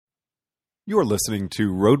You're listening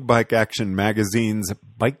to Road Bike Action Magazine's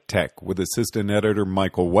Bike Tech with assistant editor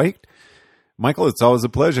Michael White. Michael, it's always a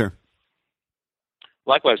pleasure.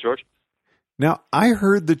 Likewise, George. Now, I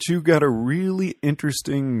heard that you got a really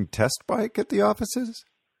interesting test bike at the offices?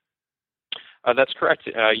 That's correct.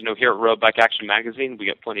 Here at Road Bike Action Magazine, we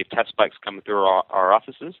get plenty of test bikes coming through our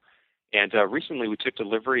offices. And recently we took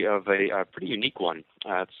delivery of a pretty unique one.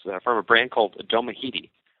 It's from a brand called Domahidi.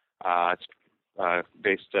 It's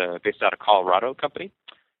based out of Colorado company.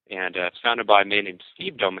 And it's founded by a man named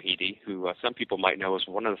Steve Domahidi, who some people might know as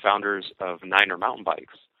one of the founders of Niner mountain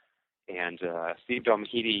bikes. And Steve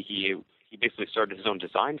Domahidi, he basically started his own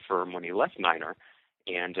design firm when he left Niner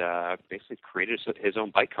and basically created his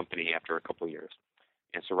own bike company after a couple of years.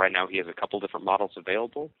 And so right now he has a couple different models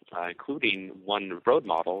available, including one road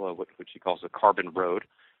model, which he calls the Carbon Road,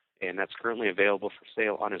 and that's currently available for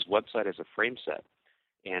sale on his website as a frame set.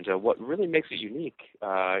 And what really makes it unique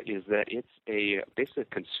is that it's basically a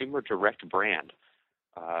consumer direct brand.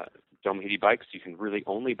 Domahidi bikes, you can really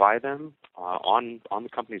only buy them on the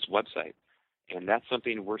company's website. And that's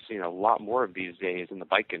something we're seeing a lot more of these days in the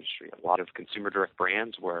bike industry. A lot of consumer direct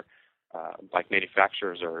brands where bike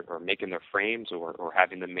manufacturers are making their frames or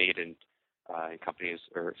having them made in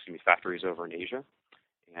factories over in Asia,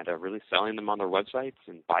 and really selling them on their websites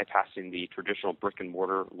and bypassing the traditional brick and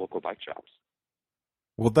mortar local bike shops.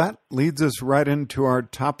 Well, that leads us right into our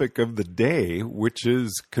topic of the day, which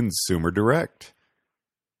is consumer direct.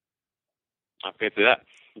 I'll get to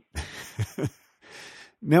that.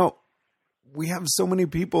 Now, we have so many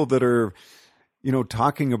people that are,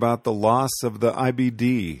 talking about the loss of the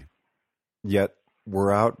IBD, yet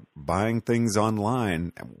we're out buying things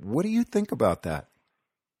online. What do you think about that?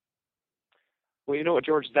 Well, you know what,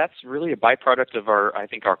 George, that's really a byproduct of our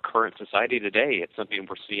current society today. It's something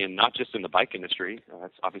we're seeing not just in the bike industry.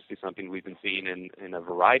 It's obviously something we've been seeing in a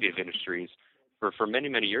variety of industries for many,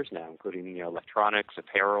 many years now, including electronics,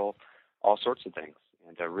 apparel, all sorts of things.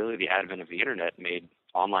 And really the advent of the internet made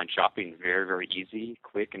online shopping very, very easy,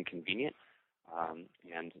 quick, and convenient.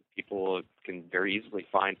 And people can very easily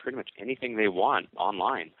find pretty much anything they want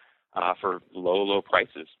online for low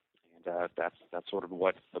prices. And that's sort of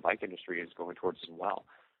what the bike industry is going towards as well.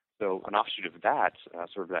 So an offshoot of that,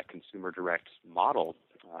 sort of that consumer direct model,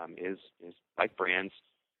 is bike brands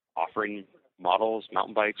offering models,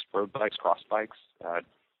 mountain bikes, road bikes, cross bikes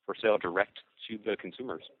for sale direct to the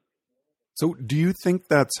consumers. So do you think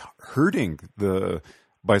that's hurting the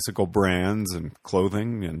bicycle brands and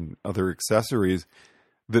clothing and other accessories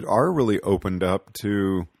that are really opened up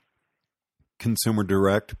to consumer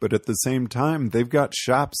direct, but at the same time, they've got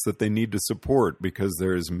shops that they need to support because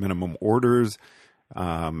there's minimum orders,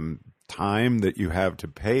 time that you have to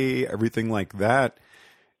pay, everything like that?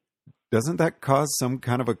 Doesn't that cause some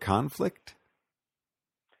kind of a conflict?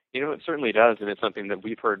 It certainly does, and it's something that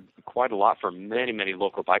we've heard quite a lot from many, many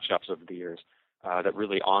local bike shops over the years, that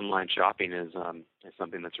really online shopping is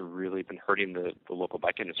something that's really been hurting the local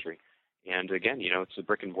bike industry. And again, it's the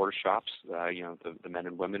brick and mortar shops, the men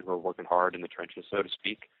and women who are working hard in the trenches, so to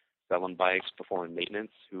speak, selling bikes, performing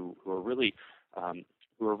maintenance, who are really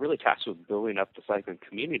tasked with building up the cycling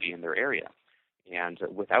community in their area. And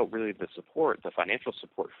without really the financial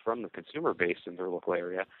support from the consumer base in their local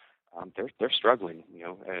area, they're struggling.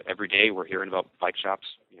 Every day we're hearing about bike shops,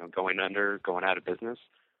 going under, going out of business,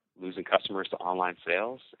 losing customers to online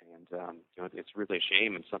sales, and it's really a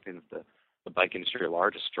shame and something that the bike industry at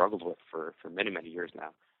large has struggled with for many, many years now.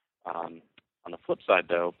 On the flip side,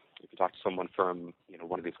 though, if you talk to someone from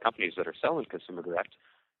one of these companies that are selling consumer direct,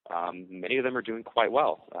 many of them are doing quite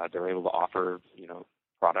well. They're able to offer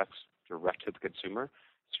products direct to the consumer,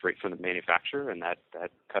 straight from the manufacturer, and that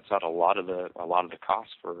cuts out a lot of the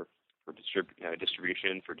costs for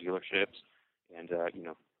distribution, for dealerships, and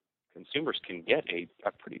consumers can get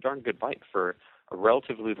a pretty darn good bike for a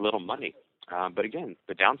relatively little money. But again,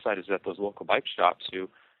 the downside is that those local bike shops who,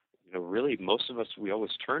 really most of us, we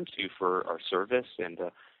always turn to for our service and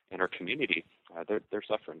our community, they're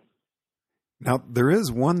suffering. Now, there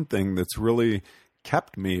is one thing that's really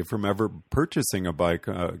kept me from ever purchasing a bike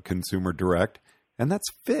consumer direct, and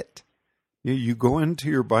that's fit. You go into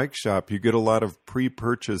your bike shop, you get a lot of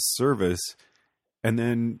pre-purchase service, and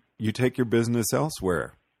then you take your business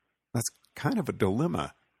elsewhere. That's kind of a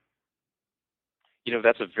dilemma.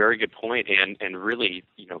 That's a very good point, and really,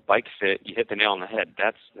 bike fit, you hit the nail on the head.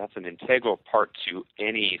 That's an integral part to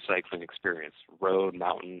any cycling experience: road,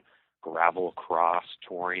 mountain, gravel, cross,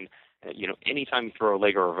 touring. Anytime you throw a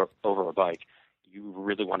leg over a bike, you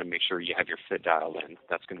really want to make sure you have your fit dialed in.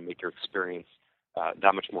 That's going to make your experience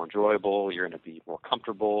that much more enjoyable. You're going to be more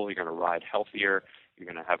comfortable. You're going to ride healthier.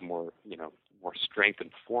 You're going to have more strength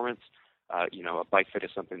and performance. a bike fit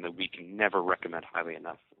is something that we can never recommend highly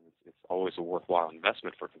enough. It's always a worthwhile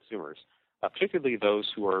investment for consumers, particularly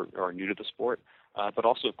those who are new to the sport. But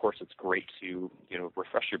also, of course, it's great to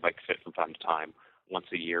refresh your bike fit from time to time. Once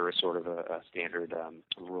a year is sort of a standard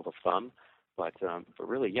rule of thumb. But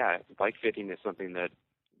really, yeah, bike fitting is something that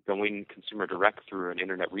going consumer direct through an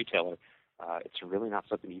internet retailer, it's really not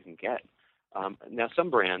something you can get. Now, some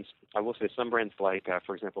brands, I will say some brands like,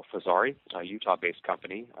 for example, Fezzari, a Utah-based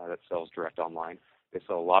company that sells direct online. They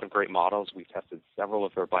sell a lot of great models. We've tested several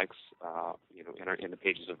of their bikes, in the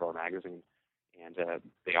pages of our magazine, and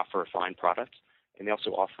they offer a fine product. And they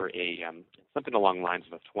also offer something along the lines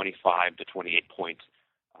of a 25 to 28 point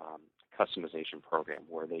customization program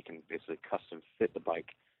where they can basically custom fit the bike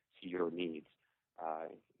to your needs.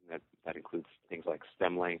 That includes things like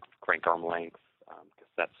stem length, crank arm length,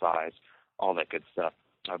 cassette size, all that good stuff.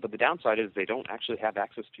 But the downside is they don't actually have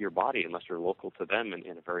access to your body unless you're local to them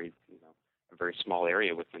in a very small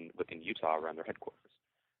area within Utah around their headquarters.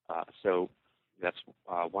 So that's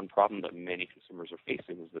one problem that many consumers are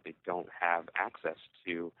facing, is that they don't have access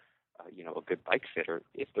to a good bike fitter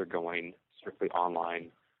if they're going strictly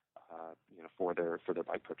online for their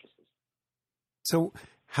bike purchases. So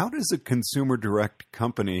how does a consumer direct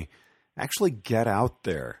company actually get out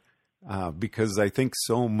there? Because I think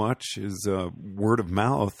so much is word of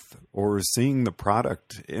mouth, or seeing the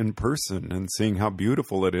product in person and seeing how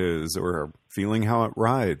beautiful it is, or feeling how it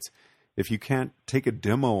rides. If you can't take a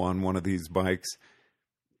demo on one of these bikes,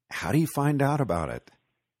 how do you find out about it?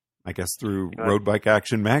 I guess through Road Bike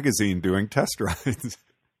Action magazine doing test rides.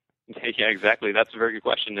 Yeah, exactly. That's a very good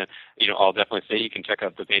question. I'll definitely say you can check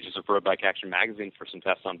out the pages of Road Bike Action magazine for some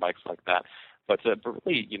tests on bikes like that. But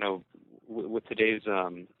really, with today's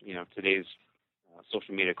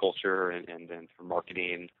social media culture and for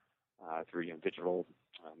marketing through digital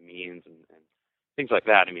means and things like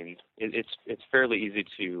that, I mean, it's fairly easy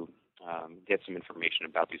to get some information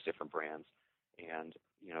about these different brands, and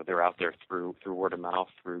they're out there through word of mouth,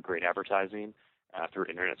 through great advertising, through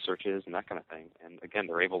internet searches and that kind of thing. And again,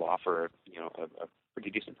 they're able to offer a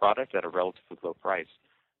pretty decent product at a relatively low price.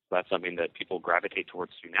 So that's something that people gravitate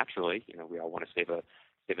towards too naturally. We all want to save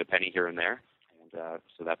a penny here and there, and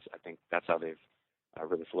so I think that's how they've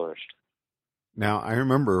really flourished. Now, I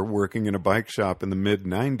remember working in a bike shop in the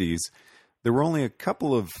mid-'90s. There were only a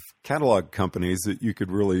couple of catalog companies that you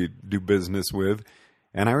could really do business with.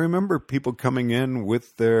 And I remember people coming in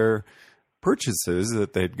with their purchases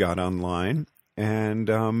that they'd got online. And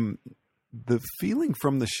the feeling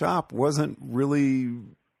from the shop wasn't really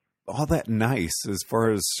all that nice as far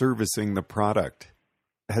as servicing the product.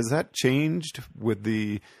 Has that changed with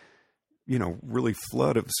the, really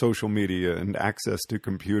flood of social media and access to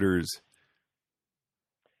computers?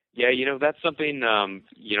 Yeah, that's something,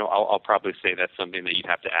 I'll probably say that's something that you'd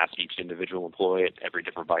have to ask each individual employee at every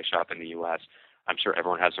different bike shop in the U.S. I'm sure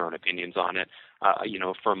everyone has their own opinions on it.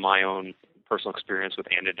 From my own personal experience with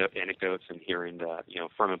anecdotes and hearing,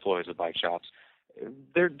 from employees of bike shops,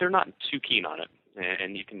 they're not too keen on it.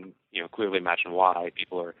 And you can, clearly imagine why.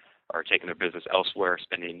 People are taking their business elsewhere,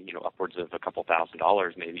 spending, upwards of a couple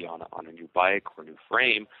 $1,000s maybe on a new bike or a new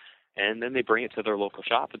frame. And then they bring it to their local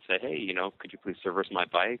shop and say, hey, could you please service my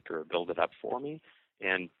bike or build it up for me?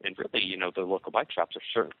 And really, the local bike shops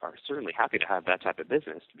are certainly happy to have that type of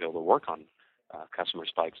business, to be able to work on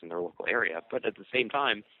customers' bikes in their local area. But at the same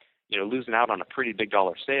time, losing out on a pretty big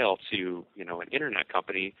dollar sale to, an internet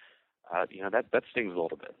company, that stings a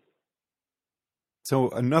little bit. So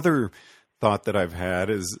another thought that I've had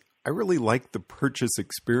is I really like the purchase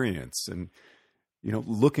experience and,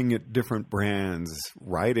 looking at different brands,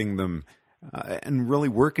 riding them, and really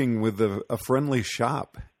working with a friendly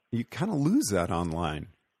shop. You kind of lose that online.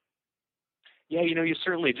 Yeah, you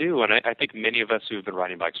certainly do. And I think many of us who have been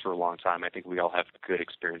riding bikes for a long time, I think we all have good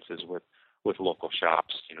experiences with local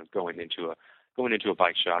shops, going into a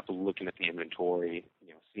bike shop, looking at the inventory,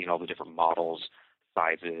 seeing all the different models,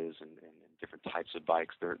 sizes, and different types of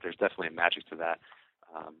bikes. There's definitely a magic to that,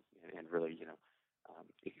 and really,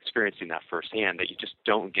 experiencing that firsthand that you just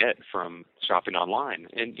don't get from shopping online.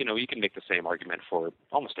 And, you can make the same argument for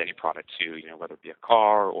almost any product too, whether it be a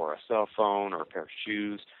car or a cell phone or a pair of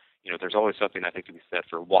shoes. There's always something I think to be said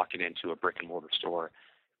for walking into a brick and mortar store,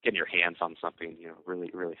 getting your hands on something,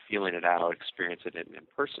 really, really feeling it out, experiencing it in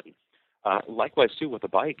person. Likewise too with a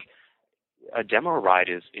bike. A demo ride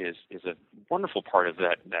is a wonderful part of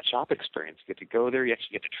that shop experience. You get to go there, you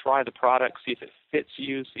actually get to try the product, see if it fits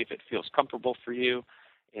you, see if it feels comfortable for you,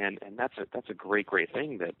 and that's a great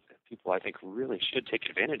thing that people I think really should take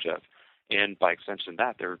advantage of. And by extension,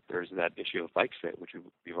 there's that issue of bike fit, which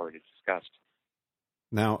we've already discussed.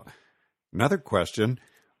 Now, another question: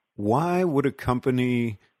 why would a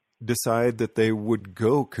company decide that they would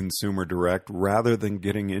go consumer direct rather than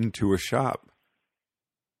getting into a shop?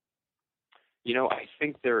 I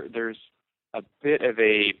think there's a bit of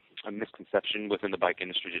a misconception within the bike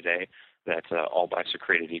industry today that all bikes are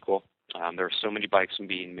created equal. There are so many bikes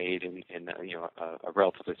being made in a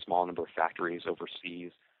relatively small number of factories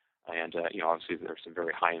overseas, and obviously there's some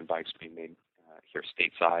very high-end bikes being made here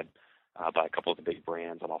stateside by a couple of the big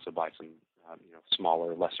brands, and also by some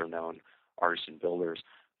smaller, lesser-known artisan builders.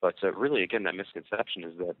 But really, again, that misconception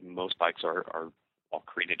is that most bikes are all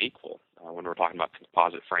created equal when we're talking about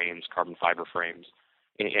composite frames, carbon fiber frames,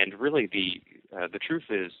 and really the truth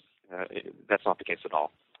is that's not the case at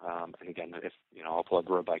all. And again, if I'll plug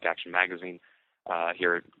Road Bike Action Magazine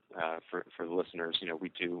here for the listeners. We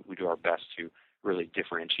do our best to really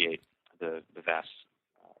differentiate the vast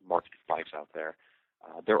market of bikes out there.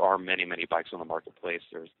 There are many bikes on the marketplace.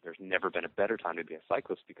 There's never been a better time to be a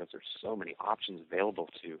cyclist because there's so many options available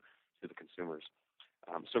to the consumers.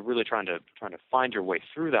 So really trying to find your way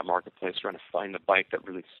through that marketplace, trying to find the bike that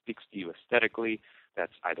really speaks to you aesthetically,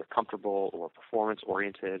 that's either comfortable or performance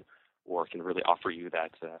oriented, or can really offer you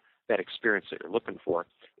that experience that you're looking for.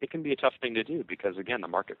 It can be a tough thing to do because again, the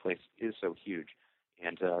marketplace is so huge,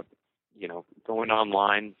 and going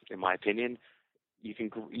online, in my opinion, you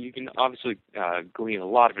can obviously glean a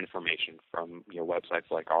lot of information from websites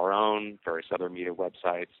like our own, various other media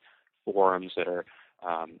websites, forums that are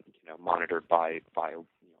monitored by a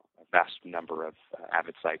vast number of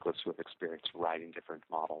avid cyclists who have experience riding different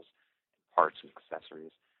models, parts, and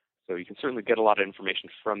accessories. So you can certainly get a lot of information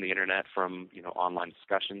from the internet, from online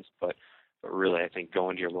discussions, but really I think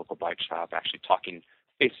going to your local bike shop, actually talking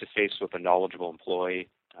face to face with a knowledgeable employee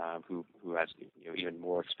who has even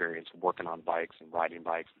more experience working on bikes and riding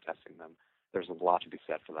bikes and testing them. There's a lot to be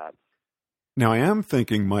said for that. Now I am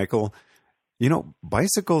thinking, Michael,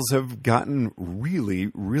 bicycles have gotten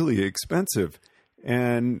really, really expensive.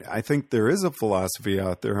 And I think there is a philosophy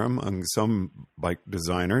out there among some bike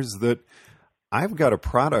designers that I've got a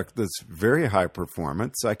product that's very high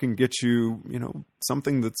performance. I can get you,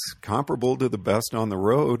 something that's comparable to the best on the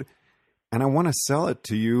road, and I want to sell it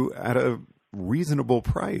to you at a reasonable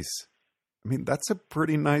price. I mean, that's a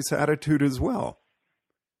pretty nice attitude as well.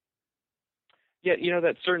 Yeah,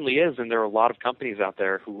 that certainly is, and there are a lot of companies out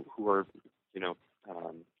there who are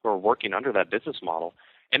who are working under that business model,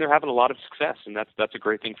 and they're having a lot of success, and that's a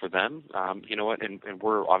great thing for them. And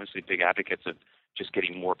we're obviously big advocates of just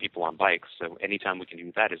getting more people on bikes. So anytime we can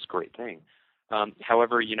do that is a great thing.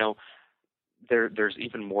 However, there's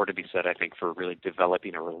even more to be said, I think, for really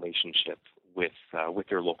developing a relationship with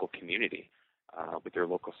your local community, with your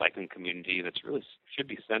local cycling community that's really should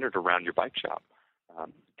be centered around your bike shop.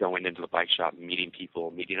 Going into the bike shop, meeting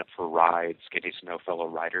people, meeting up for rides, getting to know fellow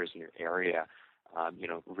riders in your area,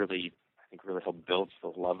 really help build the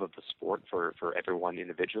love of the sport for everyone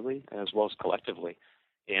individually as well as collectively.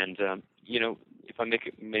 And if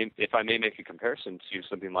I may make a comparison to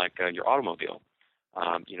something like your automobile,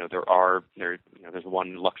 there's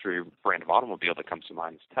one luxury brand of automobile that comes to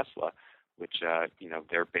mind is Tesla, which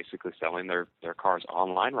they're basically selling their cars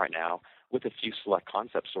online right now with a few select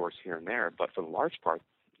concept stores here and there, but for the large part,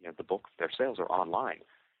 the bulk of their sales are online,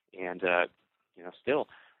 and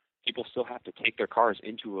people still have to take their cars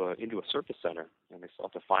into a service center, and they still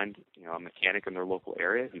have to find a mechanic in their local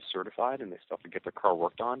area who's certified, and they still have to get their car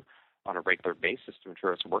worked on a regular basis to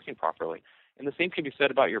ensure it's working properly. And the same can be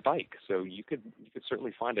said about your bike. So you could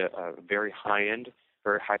certainly find a very high-end,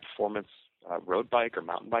 very high-performance road bike or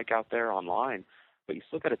mountain bike out there online, but you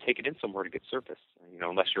still got to take it in somewhere to get service.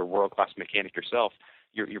 Unless you're a world-class mechanic yourself,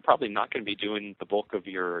 you're probably not going to be doing the bulk of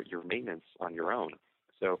your maintenance on your own.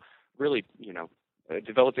 So really,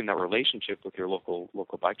 developing that relationship with your local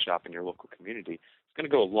bike shop and your local community is going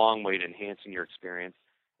to go a long way to enhancing your experience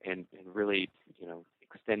and really,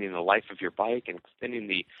 extending the life of your bike and extending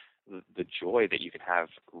the joy that you can have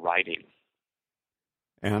riding.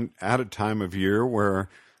 And at a time of year where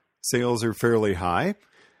sales are fairly high,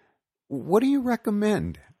 what do you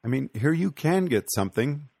recommend? I mean, here you can get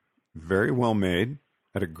something very well made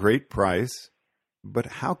at a great price, but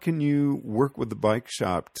how can you work with the bike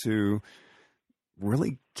shop to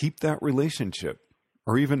really keep that relationship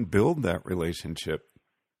or even build that relationship?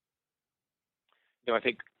 I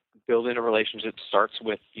think building a relationship starts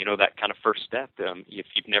with, that kind of first step. If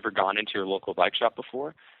you've never gone into your local bike shop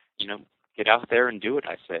before, get out there and do it,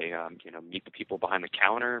 I say. Meet the people behind the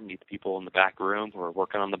counter, meet the people in the back room who are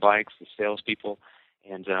working on the bikes, the salespeople,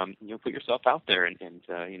 and, put yourself out there and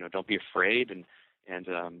don't be afraid. And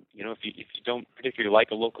if you don't particularly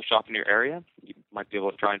like a local shop in your area, you might be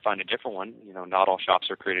able to try and find a different one. Not all shops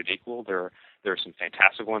are created equal. There are There are some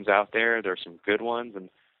fantastic ones out there. There are some good ones, and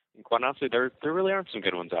quite honestly, there really aren't some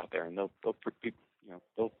good ones out there, and they'll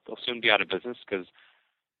soon be out of business because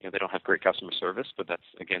they don't have great customer service. But that's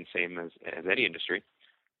again same as any industry.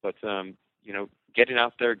 But getting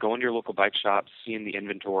out there, going to your local bike shop, seeing the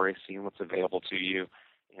inventory, seeing what's available to you,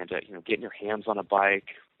 and getting your hands on a bike,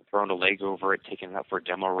 throwing a leg over it, taking it out for a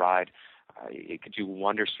demo ride. It could do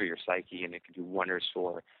wonders for your psyche, and it could do wonders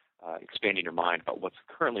for expanding your mind about what's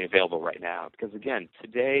currently available right now. Because again,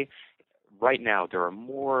 today, right now, there are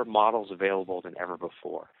more models available than ever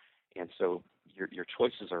before, and so your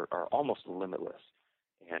choices are almost limitless.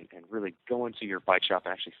 And really going to your bike shop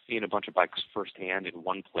and actually seeing a bunch of bikes firsthand in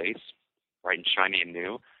one place, bright and shiny and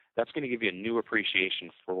new, that's going to give you a new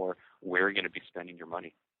appreciation for where you're going to be spending your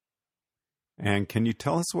money. And can you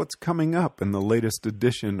tell us what's coming up in the latest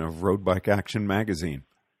edition of Road Bike Action magazine?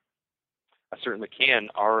 I certainly can.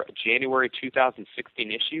 Our January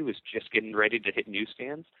 2016 issue is just getting ready to hit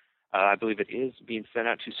newsstands. I believe it is being sent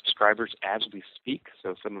out to subscribers as we speak,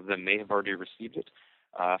 so some of them may have already received it.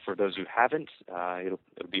 For those who haven't, it'll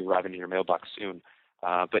be arriving in your mailbox soon.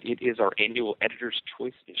 But it is our annual Editor's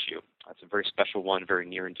Choice issue. It's a very special one, very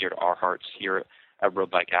near and dear to our hearts here at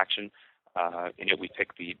Road Bike Action. In it, we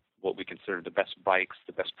pick what we consider the best bikes,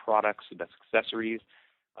 the best products, the best accessories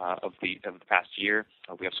of the past year.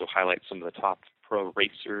 We also highlight some of the top pro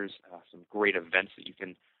racers, some great events that you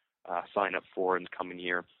can sign up for in the coming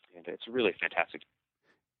year, and it's really fantastic.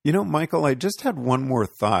 Michael, I just had one more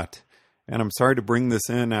thought, and I'm sorry to bring this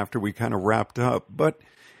in after we kind of wrapped up, but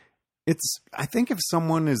I think if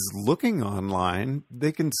someone is looking online,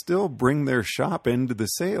 they can still bring their shop into the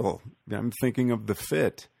sale. I'm thinking of the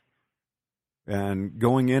Fit. And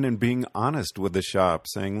going in and being honest with the shop,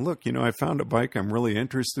 saying, look, I found a bike I'm really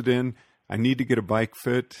interested in. I need to get a bike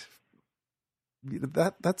fit.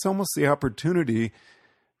 That's almost the opportunity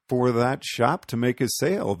for that shop to make a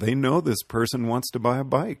sale. They know this person wants to buy a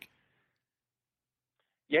bike.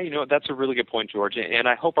 Yeah, that's a really good point, George. And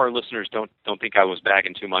I hope our listeners don't think I was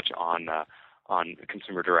bagging too much on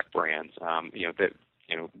consumer direct brands.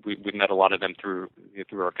 We've met a lot of them through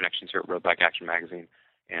our connections here at Road Bike Action magazine.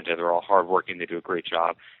 And they're all hardworking. They do a great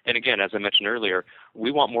job. And again, as I mentioned earlier,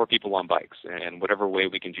 we want more people on bikes, and whatever way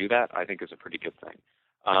we can do that, I think is a pretty good thing.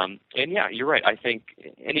 And yeah, you're right. I think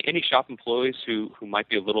any shop employees who might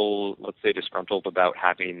be a little, let's say, disgruntled about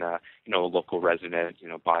having a local resident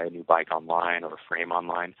buy a new bike online or a frame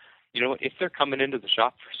online, if they're coming into the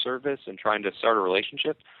shop for service and trying to start a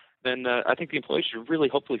relationship, then I think the employees should really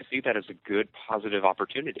hopefully see that as a good, positive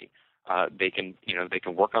opportunity. They can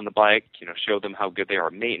work on the bike, show them how good they are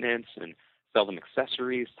at maintenance, and sell them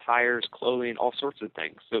accessories, tires, clothing, all sorts of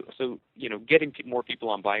things. So getting more people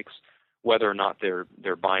on bikes, whether or not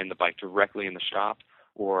they're buying the bike directly in the shop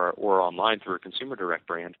or online through a consumer direct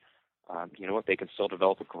brand, they can still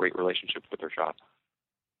develop a great relationship with their shop.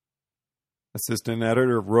 Assistant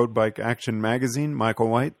Editor of Road Bike Action magazine, Michael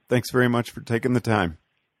White, thanks very much for taking the time.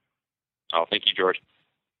 Oh, thank you, George.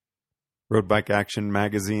 Road Bike Action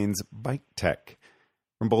magazine's Bike Tech.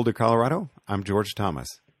 From Boulder, Colorado, I'm George Thomas.